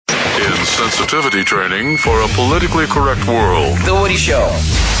sensitivity training for a politically correct world. The Woody Show.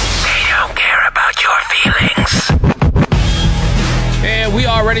 They don't care about your feelings. And we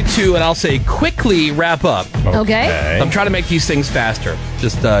are ready to, and I'll say quickly, wrap up. Okay. I'm trying to make these things faster.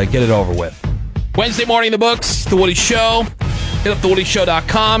 Just get it over with. Wednesday morning in the books, The Woody Show. Hit up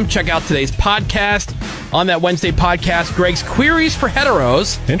thewoodyshow.com. Check out today's podcast. On that Wednesday podcast, Greg's Queries for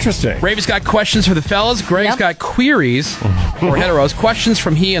Heteros. Interesting. Ravi's got questions for the fellas. Greg's got queries for heteros. Questions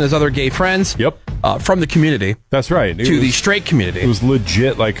from he and his other gay friends. Yep. From the community. That's right. To the straight community. It was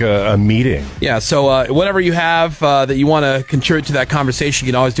legit like a meeting. Yeah, so whatever you have that you want to contribute to that conversation,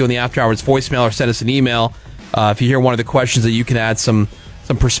 you can always do in the After Hours voicemail or send us an email. If you hear one of the questions that you can add some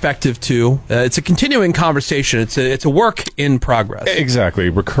perspective to. It's a continuing conversation. It's a work in progress. Exactly.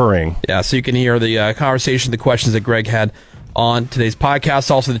 Recurring. Yeah, so you can hear the conversation, the questions that Greg had on today's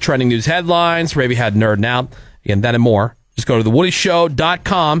podcast. Also the trending news headlines. Ravi had Nerding Out. Again, that and more. Just go to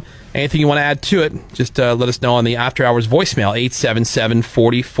thewoodyshow.com. Anything you want to add to it, just let us know on the After Hours voicemail,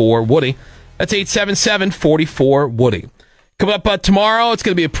 877-44-WOODY. That's 877-44-WOODY. Coming up tomorrow, it's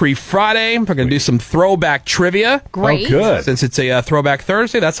going to be a pre-Friday. We're going to do some throwback trivia. Great. Oh, good. Since it's a Throwback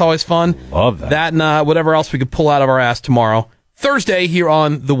Thursday, that's always fun. Love that. That and whatever else we could pull out of our ass tomorrow. Thursday here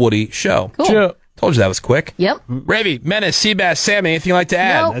on The Woody Show. Cool. Sure. Told you that was quick. Yep. Ravi, Menace, Seabass, Sammy, anything you'd like to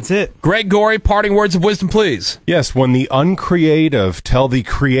add? Nope. That's it. Greg Gorey, parting words of wisdom, please. Yes, when the uncreative tell the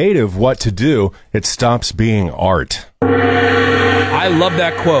creative what to do, it stops being art. I love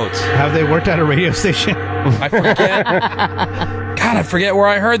that quote. Have they worked at a radio station? I forget. God, I forget where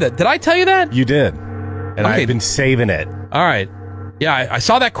I heard that. Did I tell you that? You did. And Okay. I've been saving it. All right. Yeah, I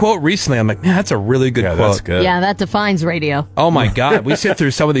saw that quote recently. I'm like, man, that's a really good Yeah, quote. that's good. Yeah, that defines radio. Oh, my God. We sit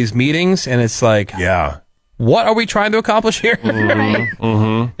through some of these meetings, and it's like, Yeah. what are we trying to accomplish here? Right.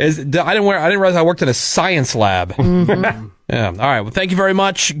 I didn't realize I worked in a science lab. Yeah. All right. Well, thank you very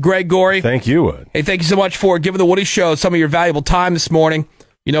much, Greg Gorey. Thank you, Wood. Hey, thank you so much for giving the Woody Show some of your valuable time this morning.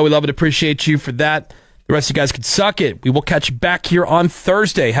 You know we love and appreciate you for that. The rest of you guys can suck it. We will catch you back here on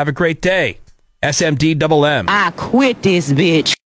Thursday. Have a great day. SMD double M. I quit this bitch.